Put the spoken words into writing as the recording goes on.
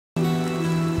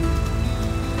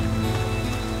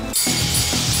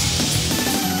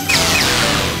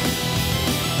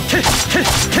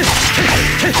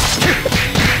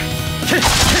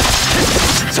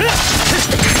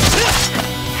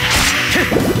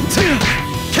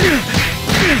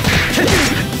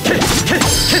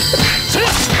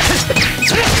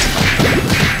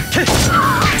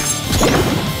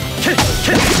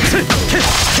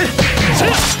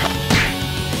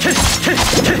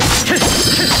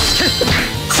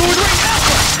Sword Ring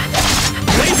Alpha!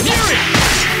 Blade Fury!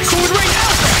 Sword Ring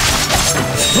Alpha!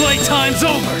 Playtime's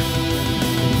over!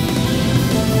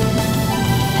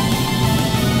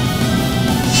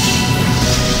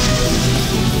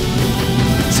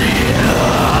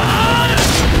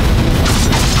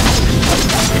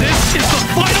 This is the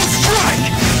final strike!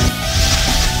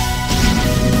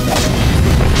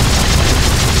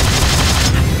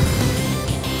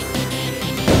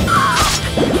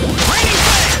 Raining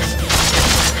Flames!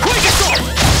 Quick Assault!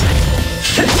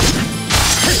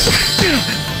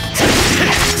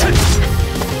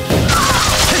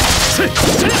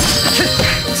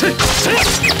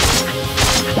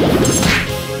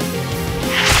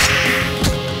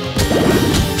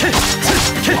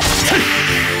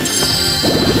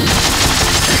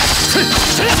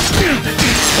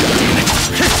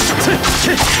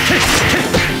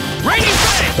 Raining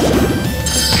Flames!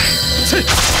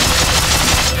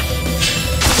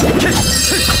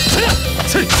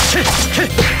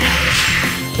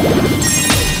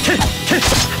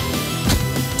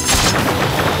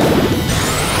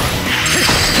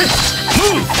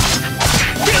 Move!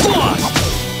 Get lost!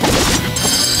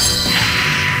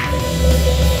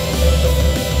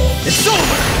 It's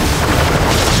over!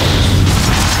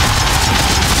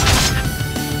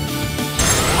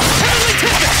 Heavenly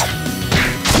Tempest!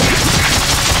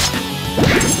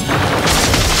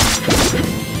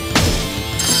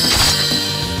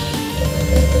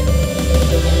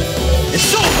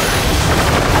 It's over!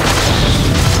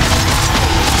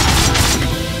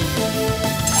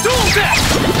 Dual Death!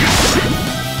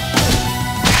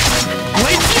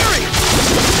 Blade Fury!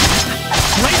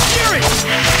 Blade Fury!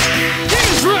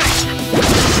 Game's right!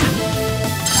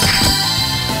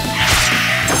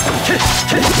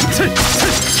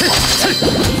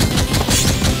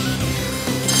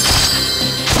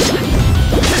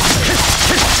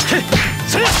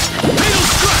 Fatal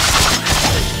Strike!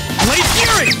 Blade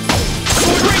Fury!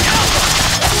 Sword Ring Alpha!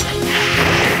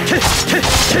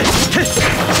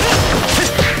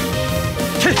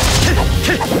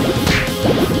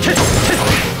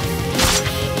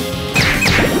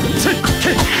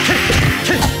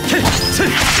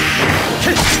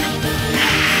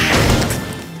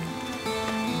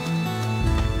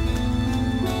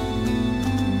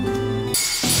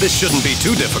 This shouldn't be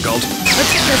too difficult.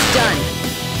 Let's get this done.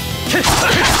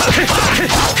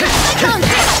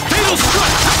 Fatal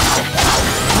Strike!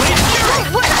 Blade Fury!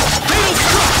 Fatal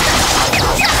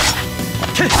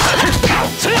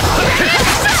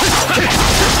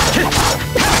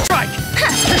Strike! Strike!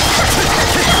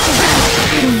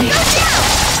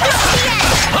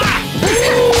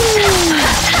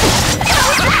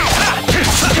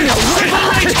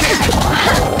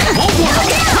 Won't work!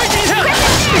 Breaking Hell!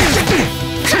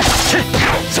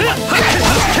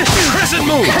 Crescent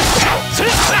Moon!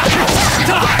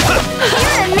 Die!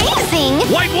 You're amazing!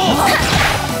 White Wolf!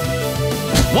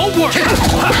 Won't work!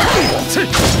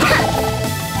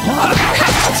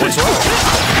 What's wrong?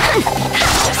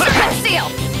 Serpent Seal!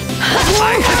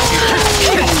 I have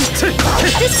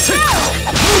Dispel!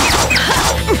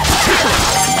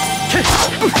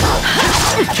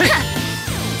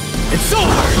 It's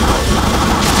over!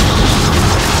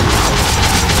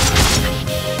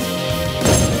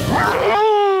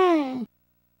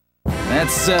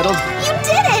 That's settled. You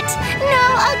did it!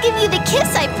 Now I'll give you the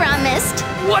kiss I promised.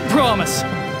 What promise?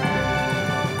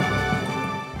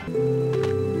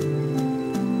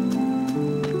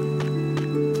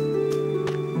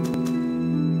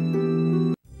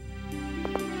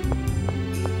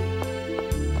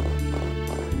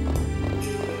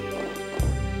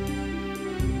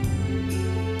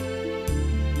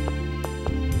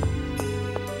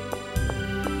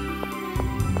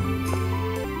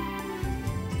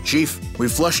 Chief, we've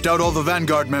flushed out all the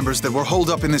Vanguard members that were holed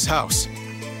up in this house.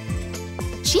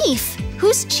 Chief?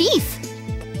 Who's Chief?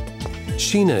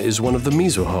 Sheena is one of the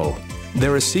Mizuho.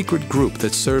 They're a secret group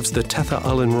that serves the Tetha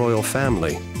Allen royal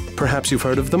family. Perhaps you've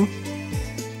heard of them?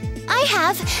 I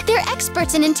have. They're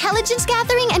experts in intelligence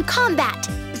gathering and combat.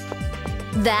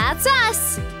 That's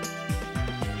us.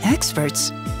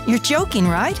 Experts? You're joking,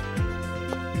 right?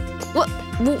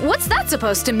 What's that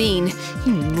supposed to mean?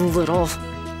 You little...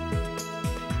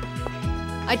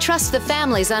 I trust the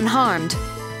family's unharmed.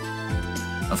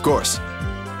 Of course.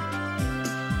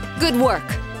 Good work.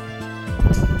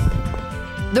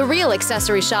 The real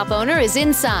accessory shop owner is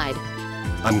inside.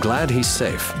 I'm glad he's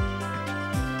safe.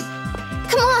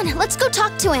 Come on, let's go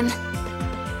talk to him.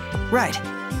 Right.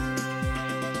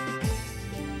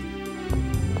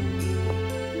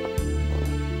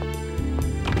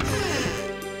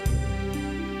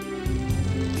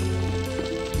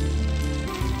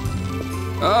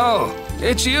 Oh,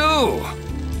 it's you!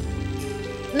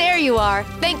 There you are.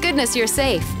 Thank goodness you're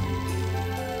safe.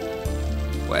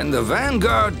 When the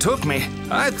Vanguard took me,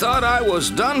 I thought I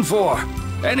was done for.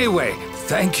 Anyway,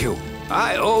 thank you.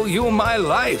 I owe you my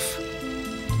life.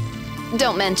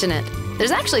 Don't mention it.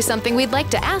 There's actually something we'd like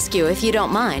to ask you if you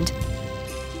don't mind.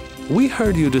 We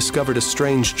heard you discovered a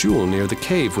strange jewel near the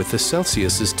cave with the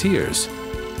Celsius's tears.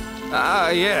 Ah,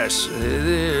 yes.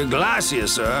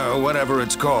 Glacius, or whatever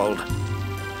it's called.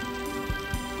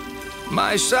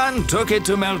 My son took it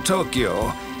to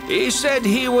Meltokio. He said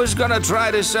he was gonna try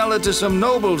to sell it to some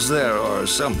nobles there or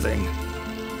something.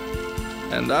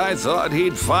 And I thought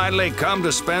he'd finally come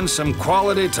to spend some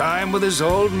quality time with his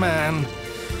old man.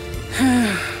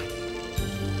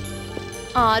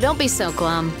 Aw, don't be so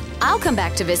glum. I'll come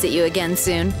back to visit you again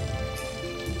soon.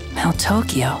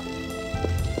 Meltokio.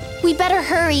 We better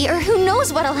hurry, or who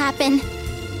knows what'll happen.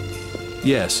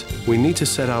 Yes, we need to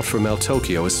set out for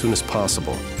Meltokio as soon as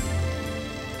possible.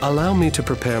 Allow me to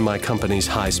prepare my company's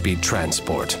high-speed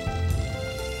transport.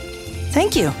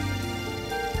 Thank you.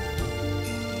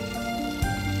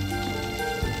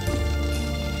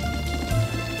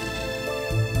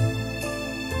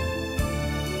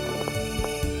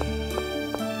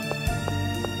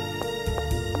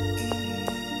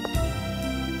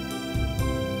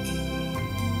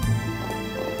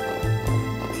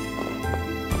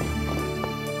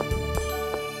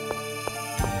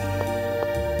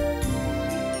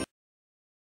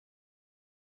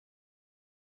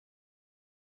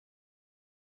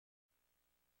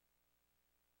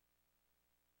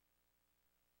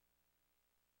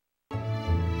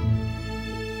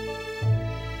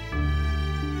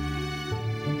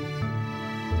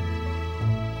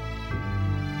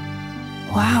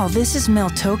 Wow, this is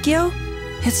Meltokio?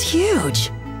 It's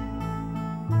huge.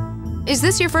 Is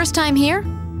this your first time here?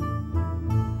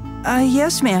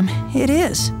 Yes, ma'am, it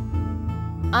is.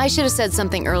 I should have said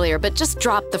something earlier, but just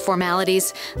drop the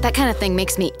formalities. That kind of thing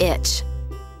makes me itch.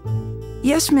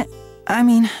 Yes,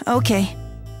 okay.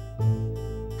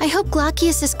 I hope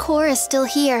Glacius's core is still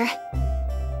here.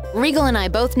 Regal and I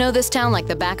both know this town like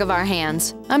the back of our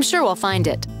hands. I'm sure we'll find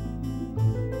it.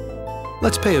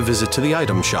 Let's pay a visit to the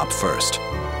item shop first.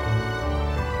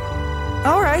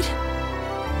 All right.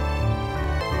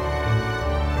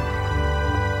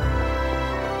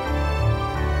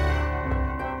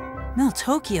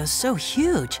 Meltokio's so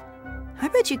huge. I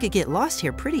bet you could get lost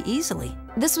here pretty easily.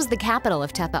 This was the capital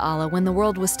of Tetha when the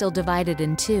world was still divided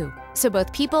in two, so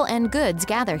both people and goods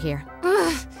gather here.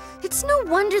 Ugh, it's no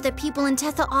wonder that people in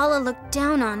Tetha look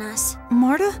down on us.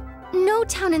 Marta? No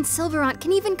town in Silverant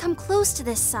can even come close to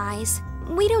this size.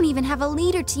 We don't even have a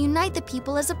leader to unite the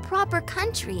people as a proper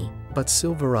country. But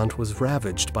Silverant was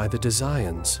ravaged by the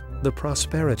Desians. The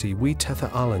prosperity we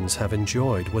Tetha-Allans have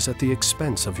enjoyed was at the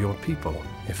expense of your people.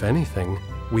 If anything,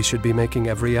 we should be making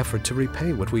every effort to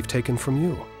repay what we've taken from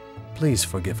you. Please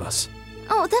forgive us.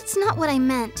 Oh, that's not what I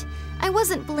meant. I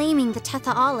wasn't blaming the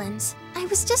Tetha-Allans. I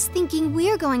was just thinking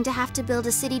we're going to have to build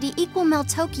a city to equal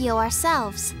Meltokio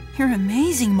ourselves. You're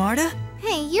amazing, Marta.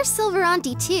 Hey, you're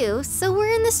Silveranti too, so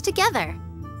we're in this together.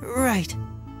 Right.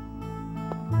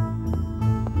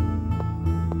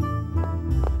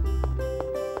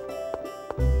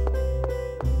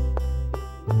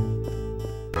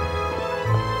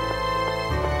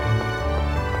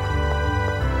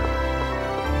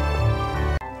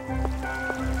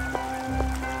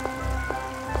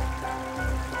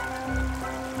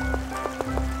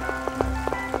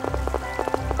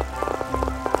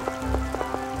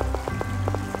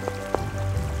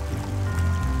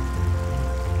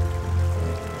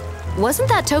 Wasn't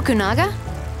that Tokunaga?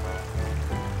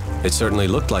 It certainly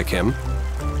looked like him.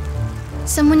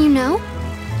 Someone you know?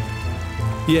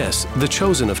 Yes, the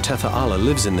Chosen of Tetha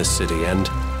lives in this city and...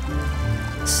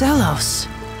 Celos.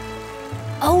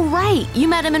 Oh, right. You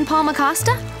met him in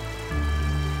Palmacosta?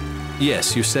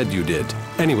 Yes, you said you did.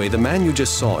 Anyway, the man you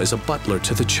just saw is a butler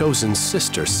to the Chosen's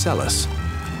sister, Celis.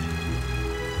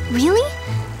 Really?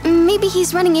 Maybe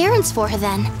he's running errands for her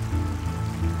then.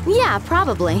 Yeah,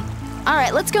 probably. All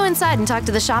right, let's go inside and talk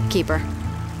to the shopkeeper.